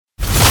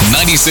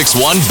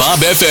96.1 Bob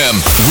FM.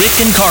 Rick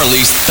and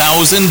Carly's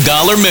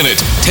 $1,000 Minute.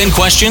 10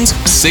 questions,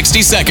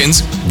 60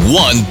 seconds,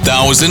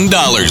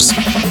 $1,000.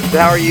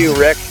 How are you,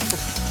 Rick?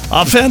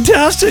 I'm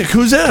fantastic.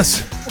 Who's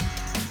this?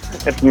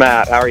 It's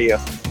Matt. How are you?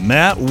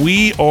 Matt,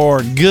 we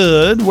are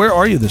good. Where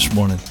are you this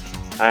morning?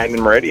 I'm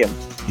in Meridian.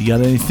 You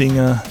got anything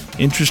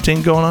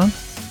interesting going on?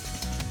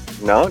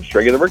 No, just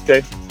regular work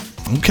day.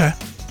 Okay.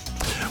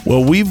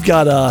 Well, we've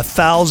got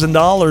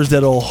 $1,000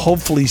 that'll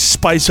hopefully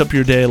spice up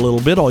your day a little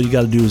bit. All you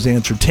got to do is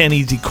answer 10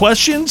 easy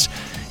questions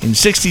in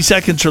 60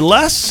 seconds or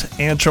less.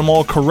 Answer them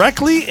all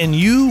correctly, and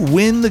you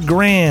win the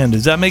grand.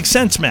 Does that make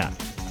sense, Matt?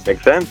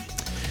 Makes sense.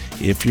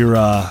 If you're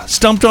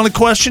stumped on a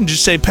question,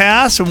 just say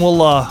pass, and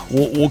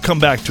we'll come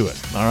back to it.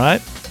 All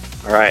right?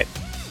 All right.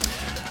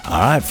 All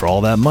right. For all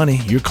that money,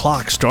 your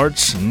clock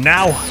starts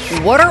now.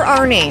 What are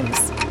our names?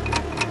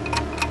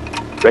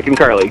 Rick and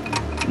Carly.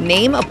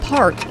 Name a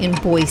park in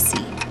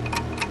Boise.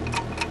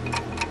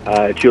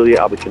 Julia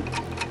Albertson.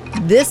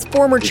 This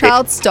former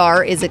child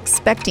star is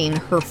expecting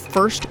her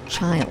first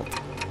child.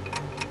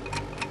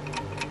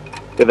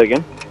 Say that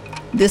again.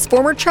 This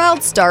former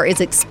child star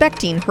is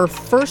expecting her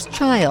first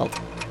child.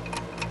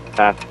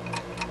 Pass.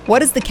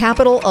 What is the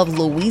capital of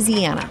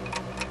Louisiana?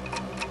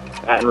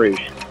 Baton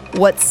Rouge.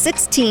 What's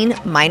 16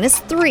 minus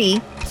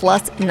 3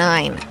 plus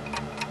 9?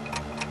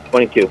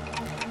 22.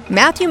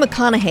 Matthew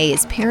McConaughey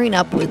is pairing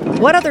up with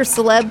what other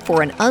celeb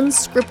for an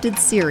unscripted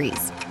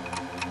series?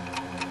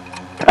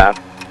 Pass.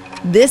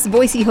 This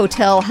Boise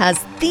hotel has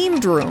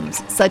themed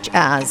rooms such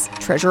as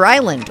Treasure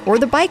Island or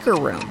the Biker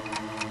Room.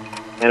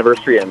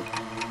 Anniversary Inn.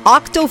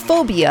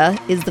 Octophobia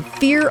is the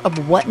fear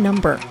of what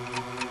number?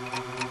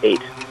 8.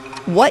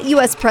 What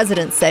U.S.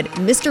 president said,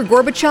 Mr.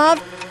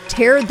 Gorbachev,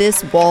 tear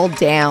this wall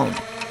down?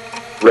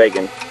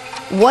 Reagan.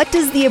 What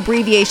does the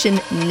abbreviation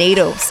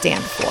NATO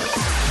stand for?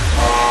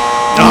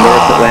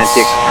 North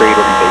Atlantic Trade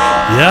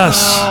Organization.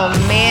 Yes.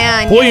 Oh,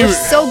 man. Boy, you were you're-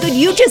 so good.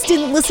 You just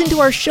didn't listen to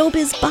our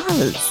Showbiz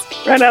Buzz.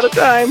 Ran out of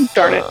time.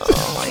 Darn it.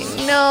 Oh,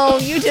 I know.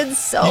 You did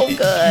so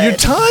good. Your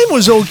time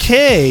was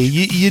okay.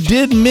 You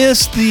did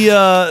miss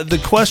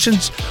the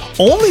questions,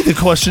 only the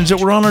questions that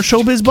were on our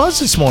Showbiz Buzz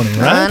this morning,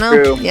 I right?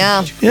 know. True.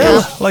 Yeah.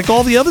 Yeah, like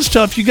all the other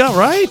stuff you got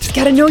right.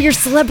 Got to know your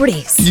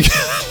celebrities.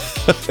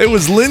 It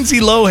was Lindsay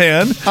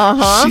Lohan.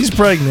 Uh-huh. She's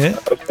pregnant.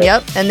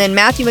 Yep. And then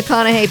Matthew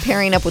McConaughey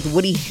pairing up with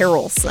Woody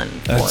Harrelson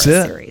for That's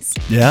a it. series.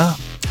 Yeah.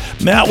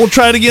 Matt, we'll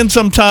try it again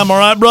sometime, all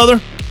right, brother?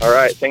 All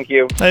right. Thank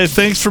you. Hey,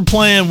 thanks for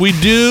playing. We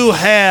do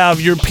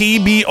have your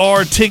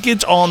PBR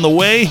tickets on the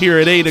way here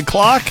at 8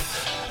 o'clock.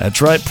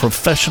 That's right,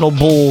 professional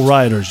bull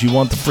riders. You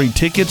want the free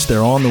tickets?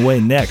 They're on the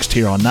way next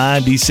here on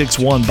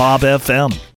 96.1 Bob FM.